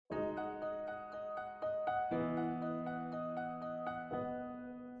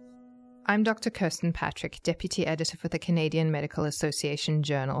I'm Dr. Kirsten Patrick, Deputy Editor for the Canadian Medical Association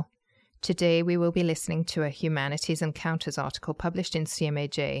Journal. Today we will be listening to a Humanities Encounters article published in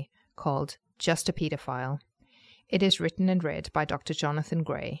CMAJ called Just a Pedophile. It is written and read by Dr. Jonathan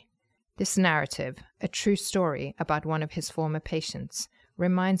Gray. This narrative, a true story about one of his former patients,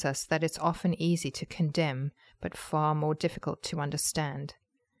 reminds us that it's often easy to condemn, but far more difficult to understand.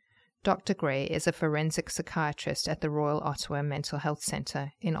 Dr. Gray is a forensic psychiatrist at the Royal Ottawa Mental Health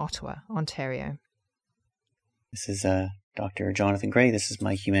Centre in Ottawa, Ontario. This is Dr. Jonathan Gray. This is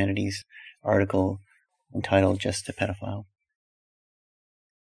my humanities article entitled Just a Pedophile.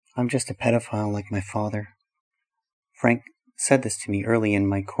 I'm just a pedophile like my father. Frank said this to me early in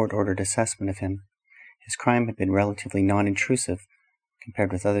my court-ordered assessment of him. His crime had been relatively non-intrusive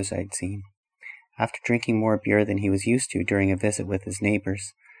compared with others I had seen. After drinking more beer than he was used to during a visit with his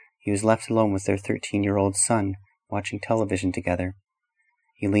neighbors, he was left alone with their 13-year-old son, watching television together.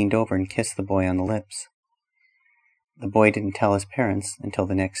 He leaned over and kissed the boy on the lips. The boy didn't tell his parents until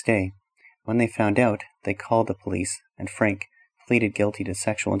the next day. When they found out, they called the police, and Frank pleaded guilty to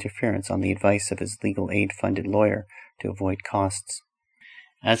sexual interference on the advice of his legal aid-funded lawyer to avoid costs.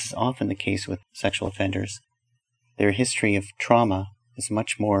 As is often the case with sexual offenders, their history of trauma is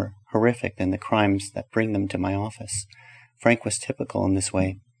much more horrific than the crimes that bring them to my office. Frank was typical in this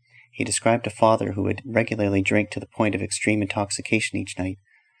way. He described a father who would regularly drink to the point of extreme intoxication each night.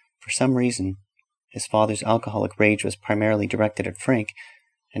 For some reason, his father's alcoholic rage was primarily directed at Frank,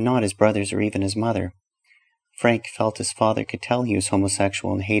 and not his brothers or even his mother. Frank felt his father could tell he was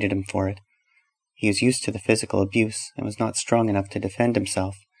homosexual and hated him for it. He was used to the physical abuse and was not strong enough to defend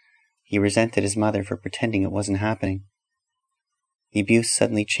himself. He resented his mother for pretending it wasn't happening. The abuse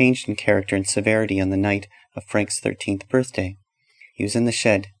suddenly changed in character and severity on the night of Frank's 13th birthday. He was in the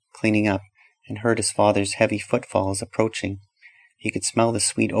shed, cleaning up, and heard his father's heavy footfalls approaching. He could smell the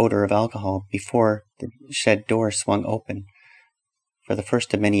sweet odor of alcohol before the shed door swung open. For the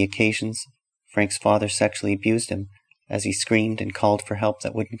first of many occasions, Frank's father sexually abused him as he screamed and called for help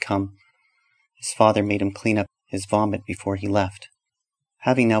that wouldn't come. His father made him clean up his vomit before he left.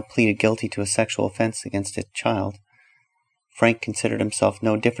 Having now pleaded guilty to a sexual offense against a child, Frank considered himself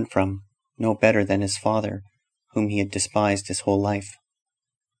no different from, no better than his father, whom he had despised his whole life.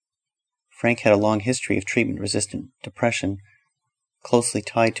 Frank had a long history of treatment-resistant depression, closely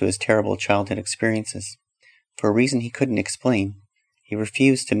tied to his terrible childhood experiences. For a reason he couldn't explain, he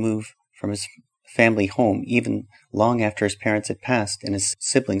refused to move from his family home even long after his parents had passed and his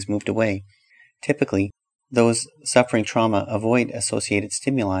siblings moved away. Typically, those suffering trauma avoid associated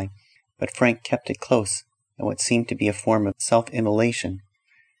stimuli, but Frank kept it close in what seemed to be a form of self-immolation.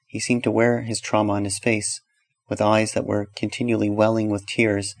 He seemed to wear his trauma on his face, with eyes that were continually welling with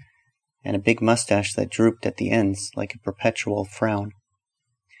tears and a big mustache that drooped at the ends like a perpetual frown.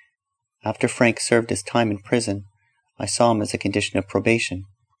 After Frank served his time in prison, I saw him as a condition of probation.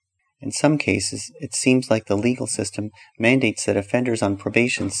 In some cases, it seems like the legal system mandates that offenders on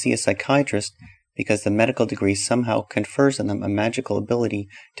probation see a psychiatrist because the medical degree somehow confers on them a magical ability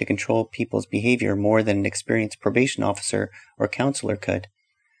to control people's behavior more than an experienced probation officer or counselor could.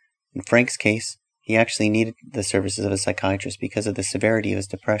 In Frank's case, he actually needed the services of a psychiatrist because of the severity of his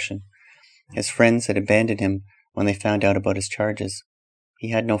depression. His friends had abandoned him when they found out about his charges.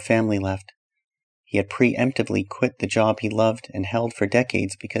 He had no family left. He had preemptively quit the job he loved and held for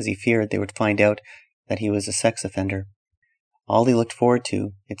decades because he feared they would find out that he was a sex offender. All he looked forward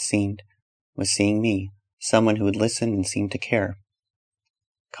to, it seemed, was seeing me, someone who would listen and seem to care.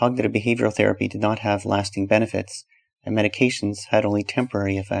 Cognitive behavioral therapy did not have lasting benefits, and medications had only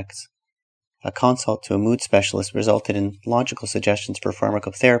temporary effects. A consult to a mood specialist resulted in logical suggestions for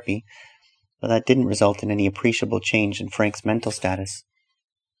pharmacotherapy, but that didn't result in any appreciable change in Frank's mental status.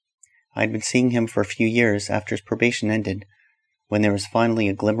 I had been seeing him for a few years after his probation ended, when there was finally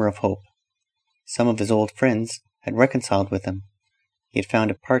a glimmer of hope. Some of his old friends had reconciled with him. He had found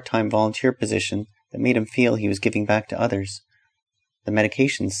a part-time volunteer position that made him feel he was giving back to others. The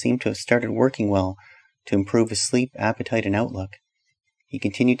medications seemed to have started working well to improve his sleep, appetite, and outlook. He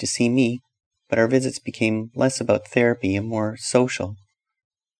continued to see me, but our visits became less about therapy and more social.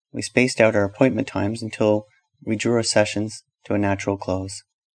 We spaced out our appointment times until we drew our sessions to a natural close.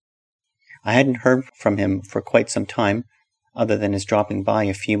 I hadn't heard from him for quite some time, other than his dropping by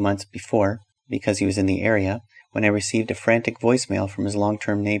a few months before, because he was in the area, when I received a frantic voicemail from his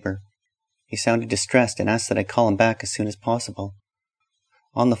long-term neighbor. He sounded distressed and asked that I call him back as soon as possible.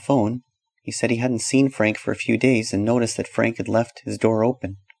 On the phone, he said he hadn't seen Frank for a few days and noticed that Frank had left his door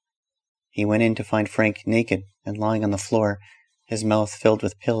open. He went in to find Frank naked and lying on the floor, his mouth filled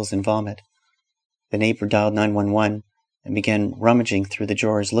with pills and vomit. The neighbor dialed 911, and began rummaging through the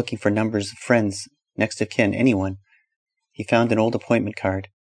drawers looking for numbers of friends, next of kin, anyone. He found an old appointment card.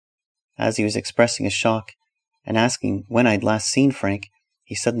 As he was expressing his shock and asking when I'd last seen Frank,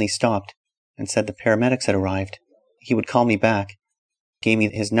 he suddenly stopped and said the paramedics had arrived. He would call me back. Gave me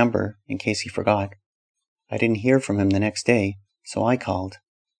his number in case he forgot. I didn't hear from him the next day, so I called.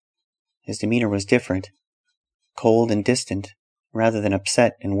 His demeanor was different, cold and distant, rather than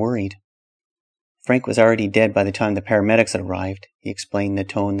upset and worried. Frank was already dead by the time the paramedics had arrived, he explained in a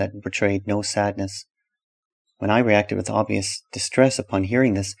tone that betrayed no sadness. When I reacted with obvious distress upon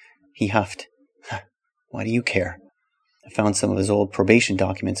hearing this, he huffed. Why do you care? I found some of his old probation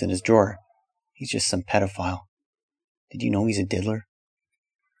documents in his drawer. He's just some pedophile. Did you know he's a diddler?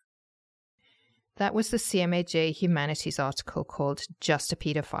 That was the CMAJ Humanities article called Just a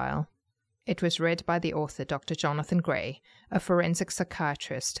Pedophile. It was read by the author Dr. Jonathan Gray, a forensic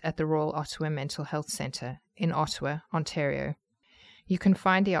psychiatrist at the Royal Ottawa Mental Health Centre in Ottawa, Ontario. You can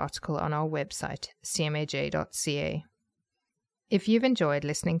find the article on our website, cmaj.ca. If you've enjoyed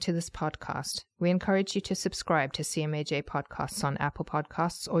listening to this podcast, we encourage you to subscribe to CMAJ podcasts on Apple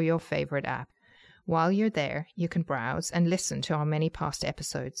Podcasts or your favorite app. While you're there, you can browse and listen to our many past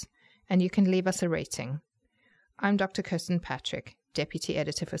episodes, and you can leave us a rating. I'm Dr. Kirsten Patrick, Deputy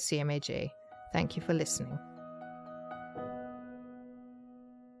Editor for CMAJ. Thank you for listening.